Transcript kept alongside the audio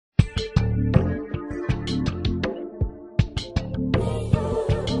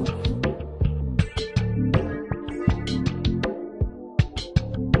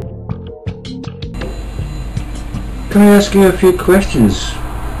Can I ask you a few questions,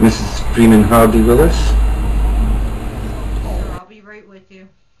 Mrs. Freeman-hardy-willis? Sure, I'll be right with you.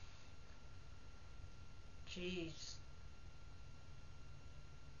 Jeez.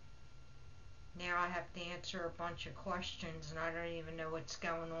 Now I have to answer a bunch of questions and I don't even know what's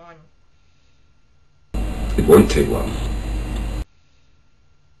going on. It won't take long.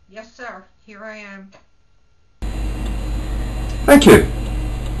 Yes, sir. Here I am. Thank you.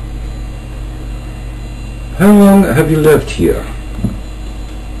 How long have you lived here?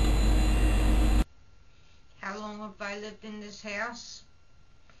 How long have I lived in this house?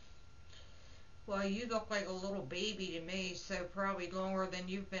 Well, you look like a little baby to me, so probably longer than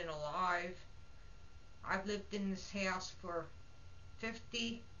you've been alive. I've lived in this house for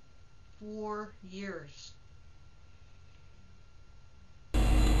 54 years.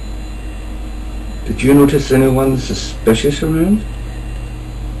 Did you notice anyone suspicious around?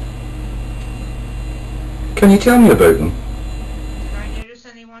 Can you tell me about them? Did I notice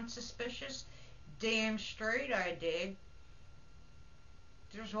anyone suspicious? Damn straight I did.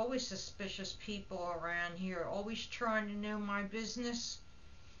 There's always suspicious people around here, always trying to know my business.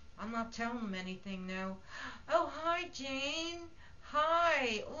 I'm not telling them anything, though. Oh, hi, Jane.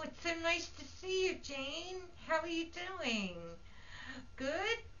 Hi. Oh, it's so nice to see you, Jane. How are you doing?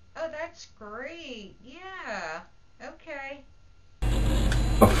 Good? Oh, that's great. Yeah. Okay.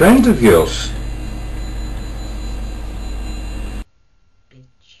 A friend of yours?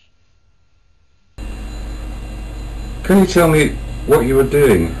 Bitch. Can you tell me what you were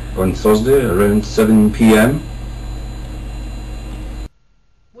doing on Thursday around 7 p.m?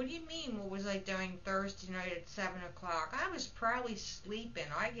 What do you mean, what was I doing Thursday night at 7 o'clock? I was probably sleeping.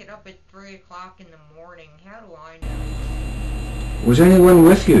 I get up at 3 o'clock in the morning. How do I know? Was anyone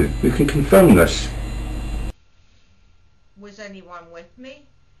with you? We can confirm this. Was anyone with me?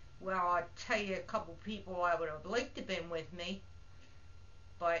 Well, I'll tell you a couple people I would have liked to have been with me.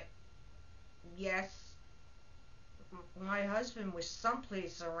 But, yes, my husband was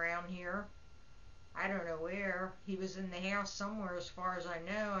someplace around here. I don't know where. He was in the house somewhere as far as I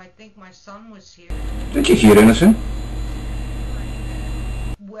know. I think my son was here. Did you hear anything?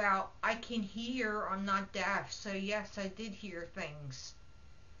 Well, I can hear. I'm not deaf. So, yes, I did hear things.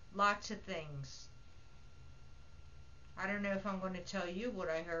 Lots of things. I don't know if I'm going to tell you what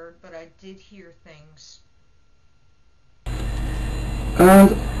I heard, but I did hear things.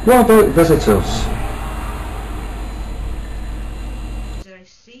 And what about visitors? Did I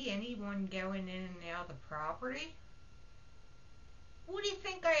see anyone going in and out of the property? What do you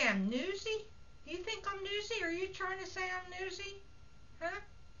think I am, newsy? Do you think I'm newsy? Are you trying to say I'm newsy? Huh?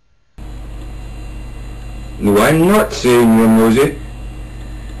 No, I'm not saying you're nosy.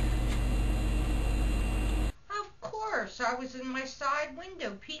 Of course, I was in my side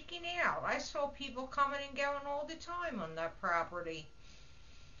window peeking out. I saw people coming and going all the time on that property.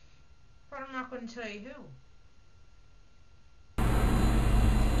 But I'm not going to tell you who.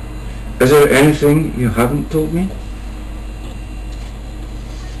 Is there anything you haven't told me?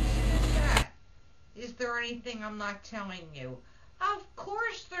 Is there anything I'm not telling you? Of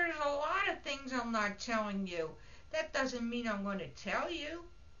course there's a lot of things I'm not telling you. That doesn't mean I'm going to tell you.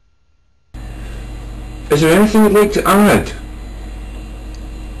 Is there anything you'd like to add? Do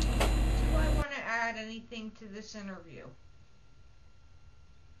I want to add anything to this interview?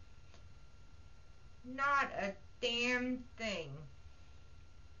 Not a damn thing.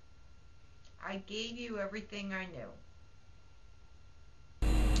 I gave you everything I knew.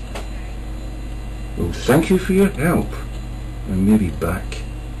 Okay. Well, thank you for your help. I may be back.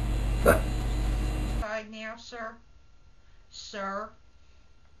 Bye now, sir. Sir.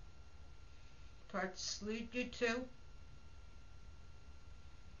 Do I salute you too?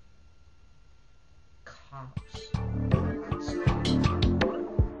 Cops. That's